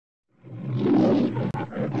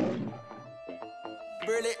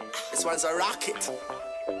really, this one's a rocket.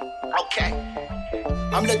 Okay.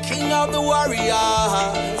 I'm the king of the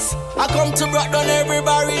warriors. I come to break down every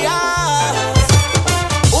barrier.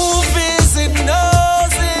 Who feels it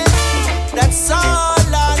knows it. That's all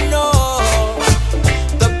I know.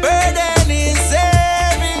 The burden is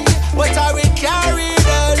heavy, but I will carry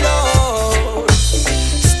the load.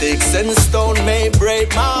 Sticks and stone may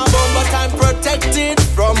break my bone, but I'm protected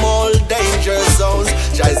from all danger zones.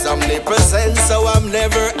 Jai's omnipresent, so I'm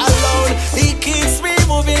never alone. He keeps me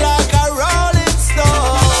moving like a rolling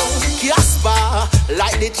stone. Caspa,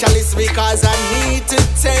 like the chalice, because I need to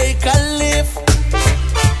take a lift.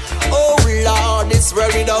 Oh Lord, this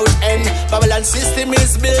world without end. Babylon system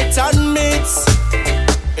is built on myths.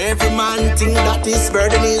 Every man think that his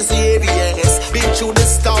burden is heavy, yes. Been through the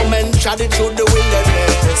storm and trodden through the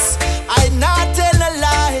wilderness. I not tell a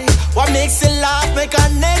lie. What makes you laugh make a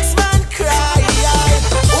next man cry.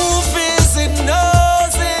 Who feels it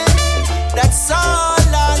knows it. That's all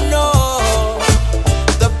I know.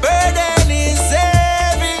 The burden is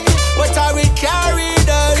heavy, but I will carry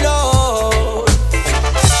the load.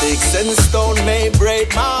 Sticks and stone may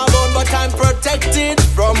break my bone, but I'm protected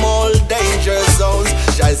from all danger zones.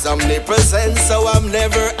 Jai's omnipresent, so I'm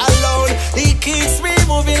never alone. He keeps me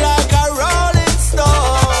moving like a rolling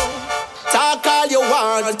stone. Talk all you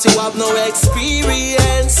want to have no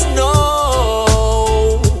experience,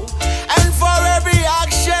 no. And for every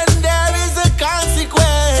action there is a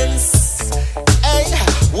consequence. Hey,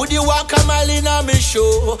 would you walk a mile in a me shoe?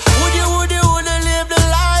 Would you live the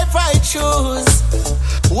life I choose?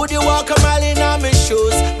 Would you walk a mile in a me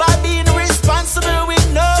shoes? By being responsible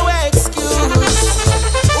with no excuse.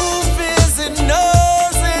 Who feels it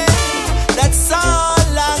knows it. That's all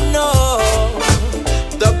I know.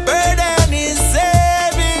 The burden is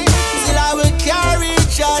heavy, still I will carry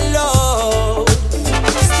your load.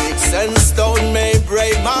 Sticks and stone may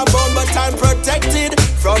break my bone, but I'm protected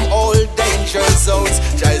from all danger zones.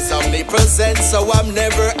 Jai's omnipresent, so I'm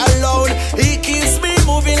never alone.